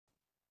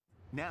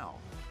Now,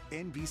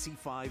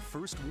 NBC5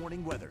 First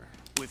Warning Weather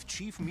with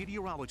Chief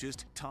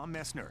Meteorologist Tom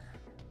Messner.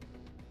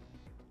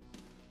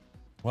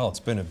 Well,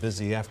 it's been a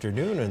busy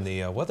afternoon in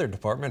the weather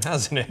department,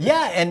 hasn't it?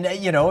 Yeah, and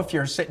you know, if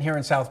you're sitting here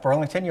in South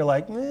Burlington, you're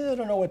like, I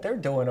don't know what they're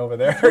doing over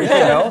there. You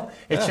know,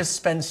 it's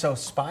just been so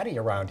spotty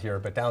around here,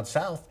 but down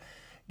south,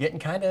 getting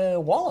kind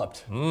of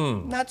walloped.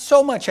 Not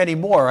so much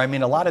anymore. I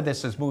mean, a lot of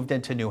this has moved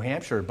into New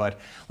Hampshire, but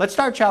let's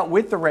start out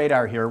with the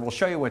radar here. We'll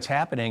show you what's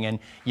happening, and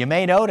you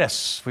may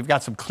notice we've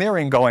got some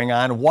clearing going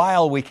on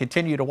while we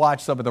continue to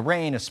watch some of the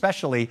rain,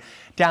 especially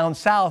down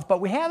south, but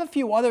we have a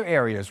few other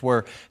areas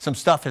where some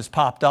stuff has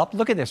popped up.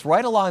 Look at this,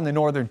 right along the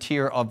northern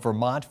tier of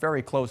Vermont,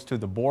 very close to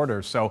the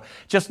border. So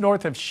just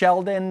north of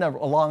Sheldon,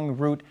 along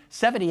Route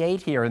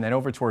 78 here, and then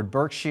over toward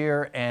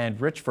Berkshire and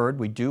Richford,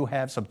 we do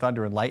have some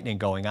thunder and lightning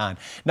going on.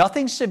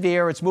 Nothing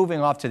severe. It's moving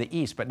off to the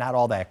east, but not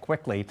all that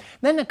quickly.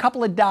 Then a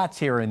couple of dots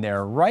here and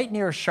there, right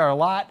near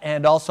Charlotte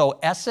and also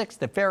Essex,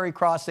 the ferry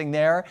crossing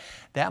there.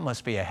 That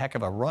must be a heck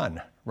of a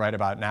run right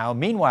about now.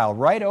 Meanwhile,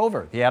 right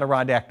over the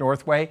Adirondack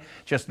Northway,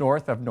 just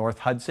north of North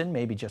Hudson,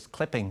 maybe just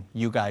clipping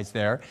you guys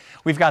there.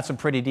 We've got some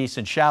pretty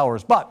decent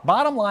showers, but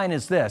bottom line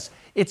is this,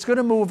 it's going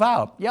to move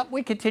out. Yep,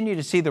 we continue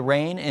to see the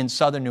rain in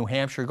southern New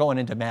Hampshire going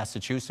into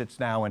Massachusetts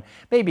now and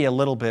maybe a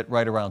little bit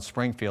right around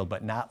Springfield,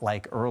 but not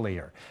like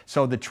earlier.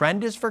 So the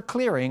trend is for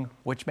clearing,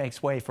 which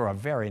makes way for a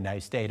very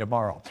nice day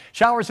tomorrow.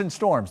 Showers and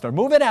storms, they're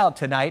moving out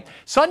tonight.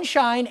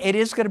 Sunshine, it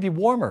is going to be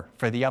warmer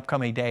for the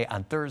upcoming day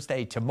on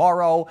Thursday,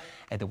 tomorrow,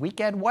 and the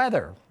weekend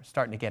weather. We're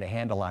starting to get a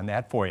handle on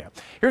that for you.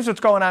 Here's what's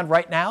going on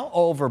right now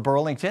over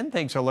Burlington.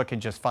 Things are looking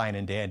just fine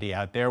and dandy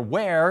out there,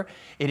 where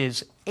it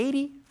is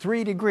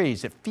 83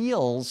 degrees. It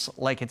feels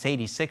like it's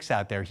 86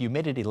 out there.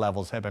 Humidity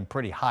levels have been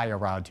pretty high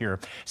around here.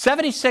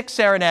 76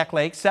 Saranac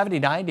Lake,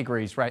 79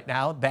 degrees right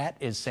now. That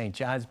is St.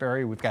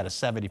 Johnsbury. We've got a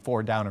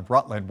 74 down in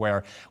Rutland,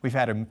 where we've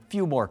had a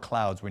few more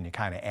clouds when you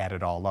kind of add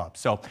it all up.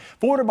 So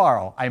for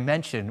tomorrow, I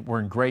mentioned we're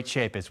in great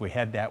shape as we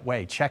head that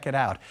way. Check it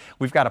out.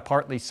 We've got a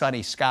partly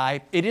sunny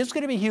sky. It is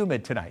going to be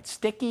humid tonight.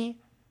 Sticky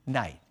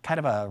night, kind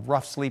of a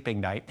rough sleeping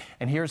night.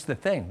 And here's the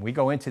thing, we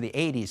go into the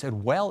 80s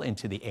and well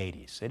into the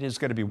 80s. It is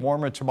going to be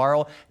warmer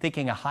tomorrow,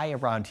 thinking a high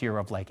around here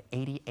of like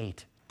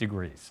 88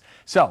 degrees.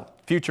 So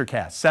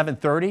futurecast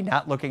 7:30,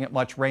 not looking at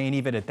much rain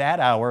even at that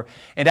hour,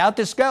 and out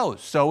this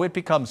goes. So it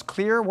becomes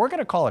clear. We're going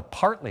to call it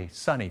partly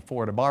sunny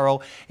for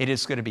tomorrow. It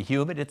is going to be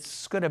humid.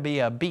 It's going to be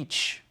a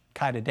beach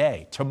kind of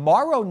day.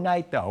 Tomorrow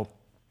night though,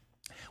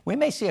 we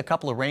may see a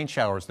couple of rain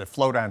showers that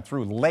float on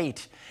through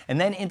late,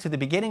 and then into the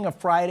beginning of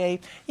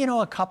Friday, you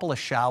know, a couple of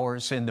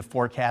showers in the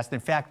forecast. In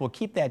fact, we'll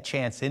keep that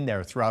chance in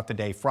there throughout the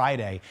day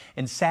Friday,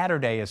 and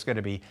Saturday is going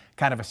to be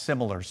kind of a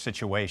similar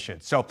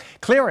situation. So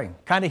clearing,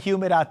 kind of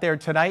humid out there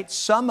tonight.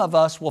 Some of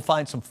us will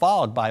find some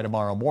fog by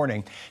tomorrow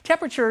morning.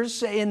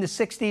 Temperatures in the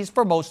 60s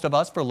for most of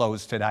us for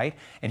lows tonight,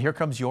 and here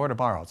comes your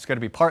tomorrow. It's going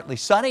to be partly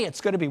sunny,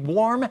 it's going to be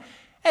warm,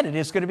 and it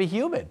is going to be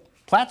humid.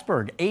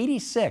 Plattsburgh,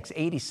 86,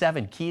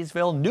 87,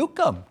 Keysville,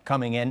 Newcomb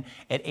coming in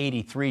at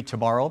 83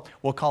 tomorrow.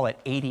 We'll call it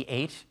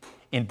 88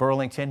 in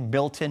Burlington,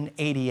 Milton,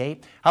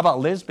 88. How about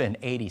Lisbon,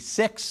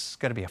 86?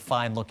 Going to be a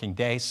fine looking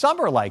day.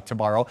 Summer-like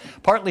tomorrow.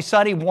 Partly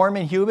sunny, warm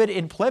and humid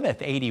in Plymouth,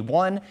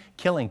 81,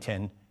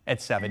 Killington at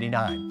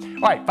 79.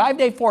 All right,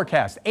 5-day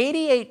forecast,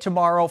 88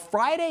 tomorrow,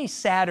 Friday,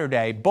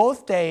 Saturday,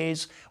 both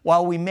days.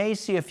 While we may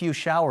see a few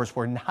showers,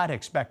 we're not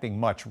expecting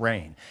much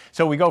rain.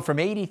 So we go from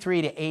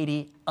 83 to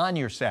 80 on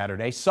your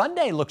Saturday.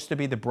 Sunday looks to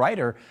be the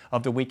brighter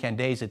of the weekend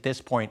days at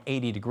this point,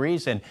 80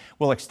 degrees, and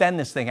we'll extend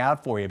this thing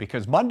out for you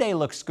because Monday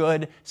looks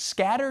good.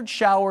 Scattered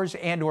showers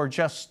and or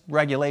just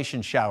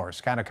regulation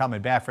showers kind of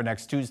coming back for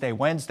next Tuesday,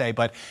 Wednesday,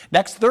 but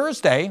next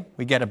Thursday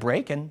we get a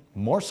break and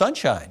more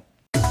sunshine.